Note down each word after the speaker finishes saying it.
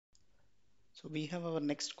So we have our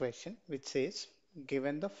next question which says,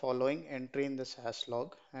 given the following entry in the SAS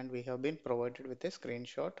log, and we have been provided with a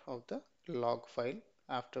screenshot of the log file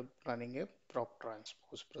after running a proc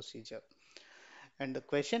transpose procedure. And the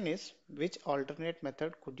question is, which alternate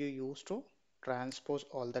method could you use to transpose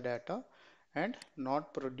all the data and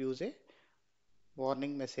not produce a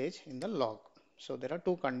warning message in the log? So there are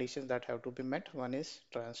two conditions that have to be met. One is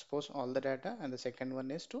transpose all the data, and the second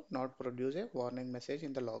one is to not produce a warning message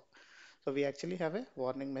in the log. So we actually have a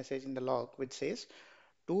warning message in the log which says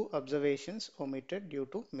two observations omitted due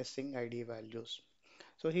to missing ID values.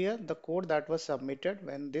 So here the code that was submitted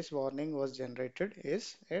when this warning was generated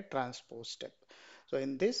is a transpose step. So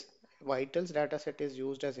in this, vitals dataset is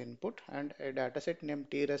used as input and a dataset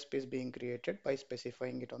named tresp is being created by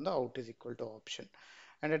specifying it on the out is equal to option.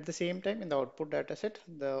 And at the same time in the output dataset,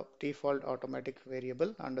 the default automatic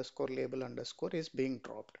variable underscore label underscore is being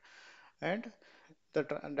dropped. And the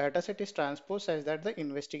dataset is transposed such that the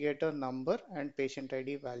investigator number and patient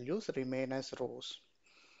ID values remain as rows.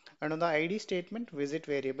 And on the ID statement, visit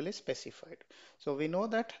variable is specified. So we know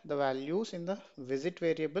that the values in the visit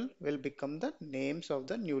variable will become the names of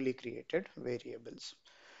the newly created variables.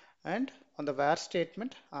 And on the var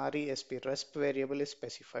statement, resp variable is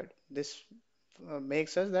specified. This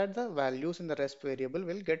makes us that the values in the resp variable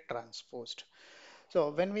will get transposed.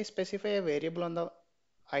 So when we specify a variable on the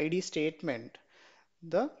ID statement,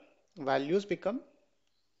 the values become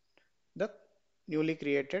the newly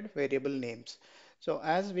created variable names. So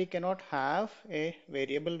as we cannot have a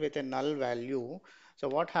variable with a null value, so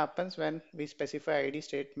what happens when we specify ID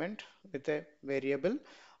statement with a variable,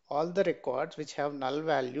 all the records which have null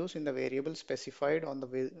values in the variable specified on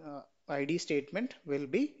the ID statement will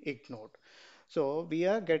be ignored. So we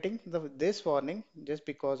are getting this warning just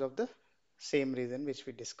because of the same reason which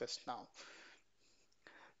we discussed now.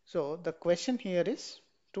 So the question here is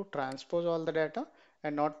to transpose all the data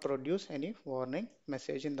and not produce any warning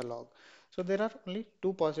message in the log. So there are only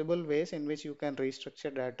two possible ways in which you can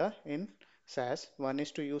restructure data in SAS. One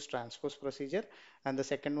is to use transpose procedure and the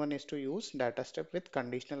second one is to use data step with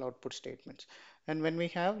conditional output statements. And when we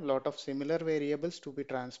have lot of similar variables to be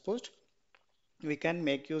transposed, we can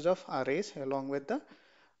make use of arrays along with the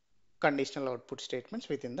conditional output statements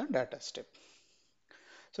within the data step.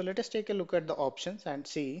 So let us take a look at the options and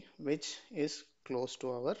see which is close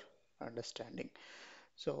to our understanding.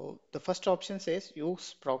 So the first option says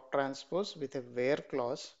use proc transpose with a where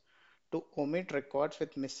clause to omit records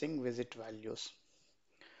with missing visit values.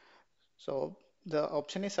 So the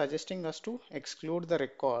option is suggesting us to exclude the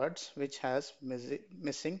records which has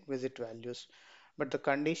missing visit values. But the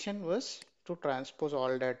condition was to transpose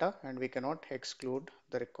all data and we cannot exclude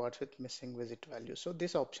the records with missing visit values. So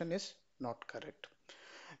this option is not correct.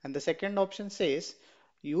 And the second option says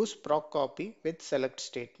use proc copy with select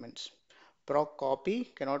statements. Proc copy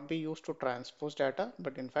cannot be used to transpose data,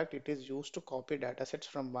 but in fact it is used to copy datasets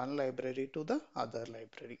from one library to the other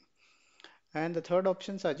library. And the third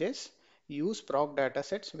option suggests use proc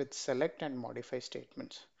datasets with select and modify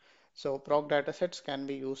statements. So proc datasets can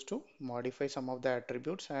be used to modify some of the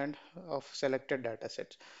attributes and of selected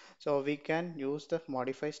datasets. So we can use the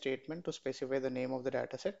modify statement to specify the name of the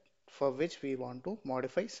dataset for which we want to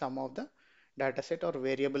modify some of the dataset or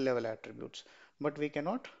variable level attributes, but we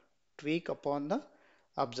cannot tweak upon the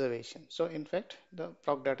observation. So in fact, the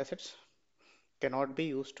proc datasets cannot be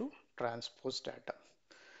used to transpose data.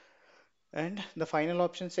 And the final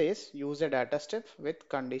option says use a data step with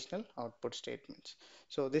conditional output statements.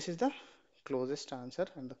 So this is the closest answer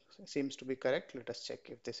and seems to be correct. Let us check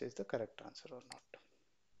if this is the correct answer or not.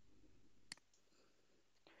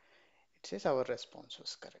 It says our response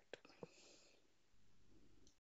was correct.